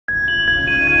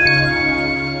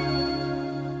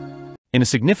In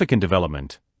a significant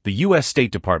development, the U.S.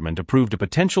 State Department approved a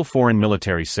potential foreign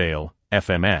military sale,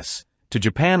 FMS, to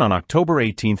Japan on October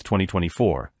 18,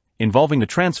 2024, involving the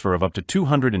transfer of up to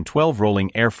 212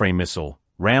 Rolling Airframe Missile,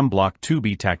 RAM Block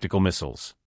 2B tactical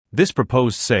missiles. This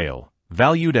proposed sale,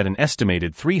 valued at an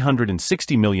estimated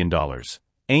 $360 million,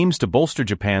 aims to bolster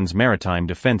Japan's maritime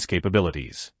defense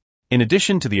capabilities. In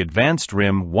addition to the advanced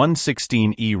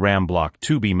RIM-116E RAM Block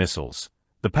 2B missiles,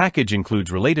 the package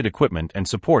includes related equipment and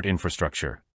support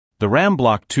infrastructure. The RAM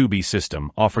Block 2B system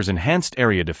offers enhanced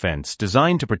area defense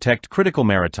designed to protect critical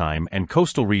maritime and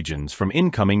coastal regions from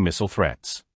incoming missile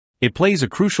threats. It plays a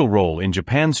crucial role in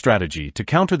Japan's strategy to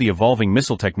counter the evolving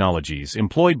missile technologies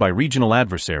employed by regional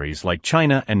adversaries like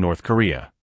China and North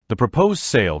Korea. The proposed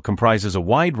sale comprises a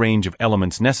wide range of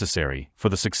elements necessary for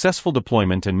the successful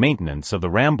deployment and maintenance of the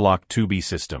RAM Block 2B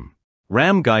system.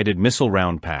 RAM-guided missile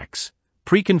round packs,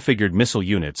 pre-configured missile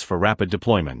units for rapid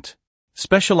deployment,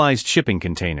 specialized shipping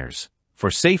containers for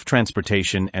safe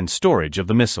transportation and storage of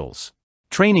the missiles,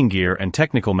 training gear and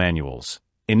technical manuals,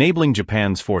 enabling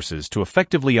Japan's forces to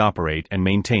effectively operate and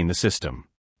maintain the system.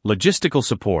 Logistical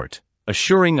support,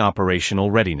 assuring operational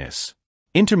readiness.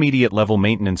 Intermediate-level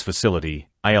maintenance facility,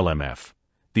 ILMF.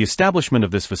 The establishment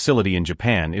of this facility in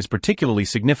Japan is particularly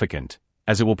significant,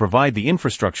 as it will provide the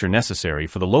infrastructure necessary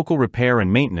for the local repair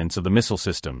and maintenance of the missile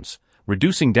systems,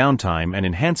 reducing downtime and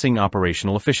enhancing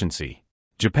operational efficiency.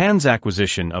 Japan's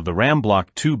acquisition of the RAM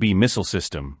Block 2B missile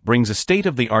system brings a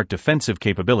state-of-the-art defensive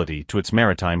capability to its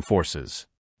maritime forces.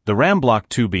 The RAM Block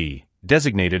 2B,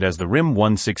 designated as the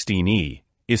RIM-116E,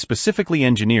 is specifically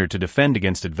engineered to defend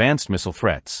against advanced missile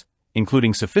threats,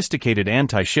 including sophisticated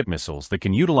anti-ship missiles that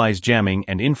can utilize jamming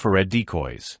and infrared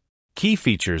decoys. Key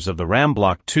features of the RAM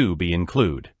Block 2B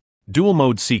include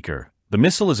dual-mode seeker. The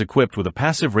missile is equipped with a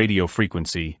passive radio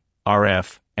frequency,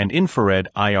 RF, and infrared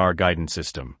IR guidance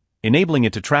system, enabling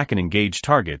it to track and engage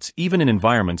targets even in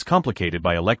environments complicated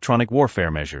by electronic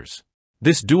warfare measures.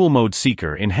 This dual-mode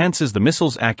seeker enhances the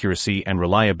missile's accuracy and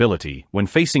reliability when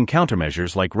facing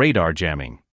countermeasures like radar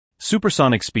jamming.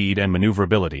 Supersonic speed and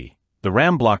maneuverability. The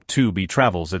RAM Block 2B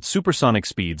travels at supersonic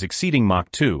speeds exceeding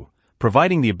Mach 2,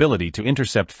 providing the ability to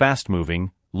intercept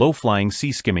fast-moving, low-flying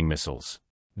sea-skimming missiles.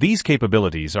 These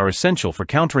capabilities are essential for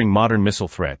countering modern missile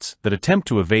threats that attempt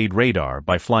to evade radar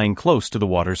by flying close to the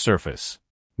water's surface.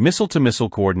 Missile-to-missile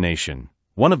coordination.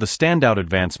 One of the standout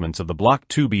advancements of the Block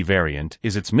 2B variant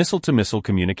is its missile-to-missile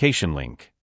communication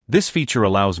link. This feature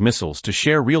allows missiles to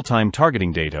share real-time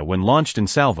targeting data when launched in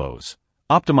salvos,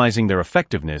 optimizing their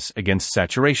effectiveness against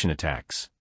saturation attacks.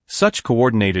 Such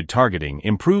coordinated targeting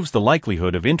improves the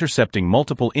likelihood of intercepting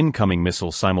multiple incoming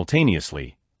missiles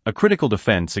simultaneously, a critical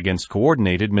defense against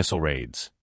coordinated missile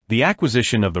raids. The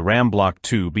acquisition of the RAM Block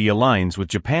 2B aligns with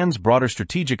Japan's broader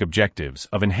strategic objectives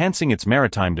of enhancing its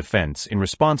maritime defense in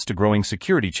response to growing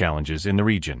security challenges in the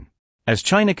region. As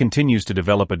China continues to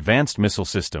develop advanced missile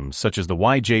systems such as the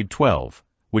YJ-12,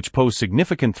 which pose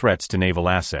significant threats to naval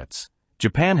assets,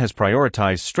 Japan has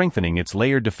prioritized strengthening its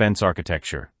layered defense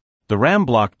architecture. The RAM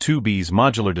Block 2B's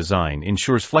modular design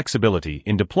ensures flexibility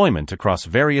in deployment across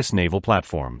various naval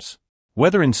platforms.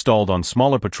 Whether installed on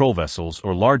smaller patrol vessels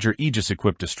or larger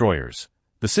Aegis-equipped destroyers,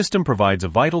 the system provides a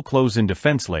vital close-in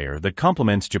defense layer that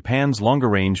complements Japan's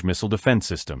longer-range missile defense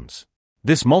systems.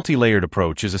 This multi-layered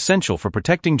approach is essential for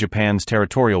protecting Japan's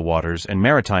territorial waters and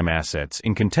maritime assets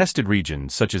in contested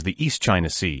regions such as the East China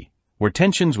Sea, where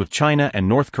tensions with China and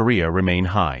North Korea remain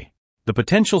high. The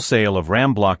potential sale of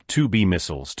RAM Block 2B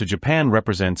missiles to Japan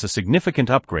represents a significant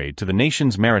upgrade to the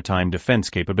nation's maritime defense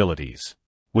capabilities.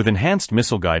 With enhanced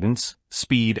missile guidance,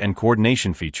 speed, and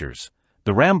coordination features,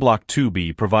 the RAM Block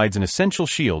 2B provides an essential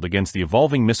shield against the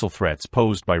evolving missile threats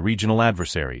posed by regional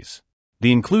adversaries.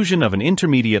 The inclusion of an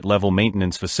intermediate-level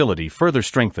maintenance facility further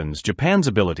strengthens Japan's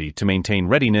ability to maintain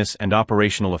readiness and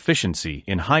operational efficiency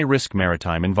in high-risk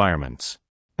maritime environments.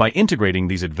 By integrating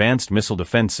these advanced missile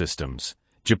defense systems,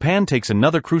 Japan takes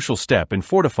another crucial step in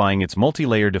fortifying its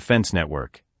multi-layer defense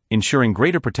network, ensuring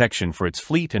greater protection for its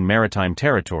fleet and maritime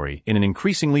territory in an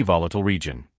increasingly volatile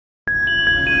region.